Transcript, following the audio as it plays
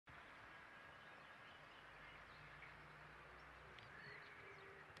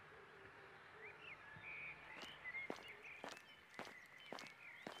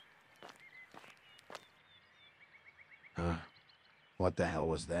What the hell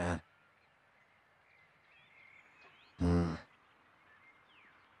was that?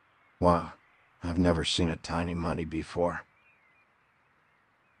 Wow, I've never seen a tiny money before.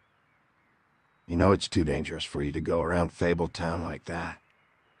 You know it's too dangerous for you to go around Fabletown like that.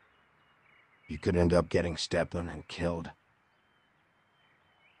 You could end up getting stepped on and killed.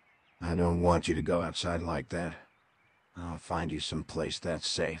 I don't want you to go outside like that. I'll find you some place that's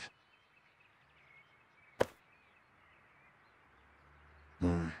safe.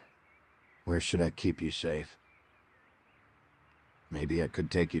 Where should I keep you safe? Maybe I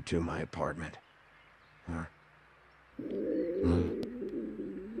could take you to my apartment.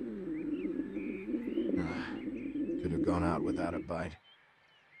 Could have gone out without a bite.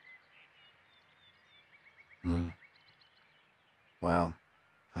 Well,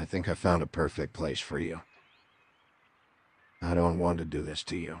 I think I found a perfect place for you. I don't want to do this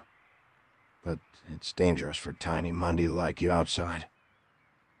to you, but it's dangerous for Tiny Mundy like you outside.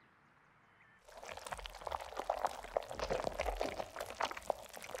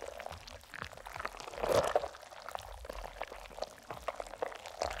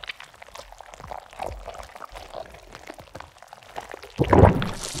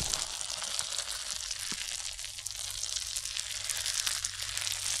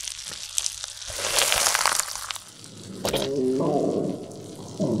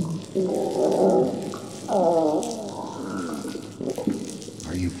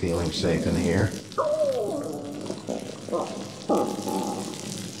 Are you feeling safe in here?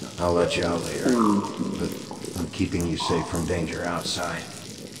 I'll let you out later, but I'm keeping you safe from danger outside.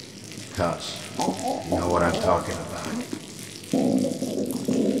 Cuz, you know what I'm talking about.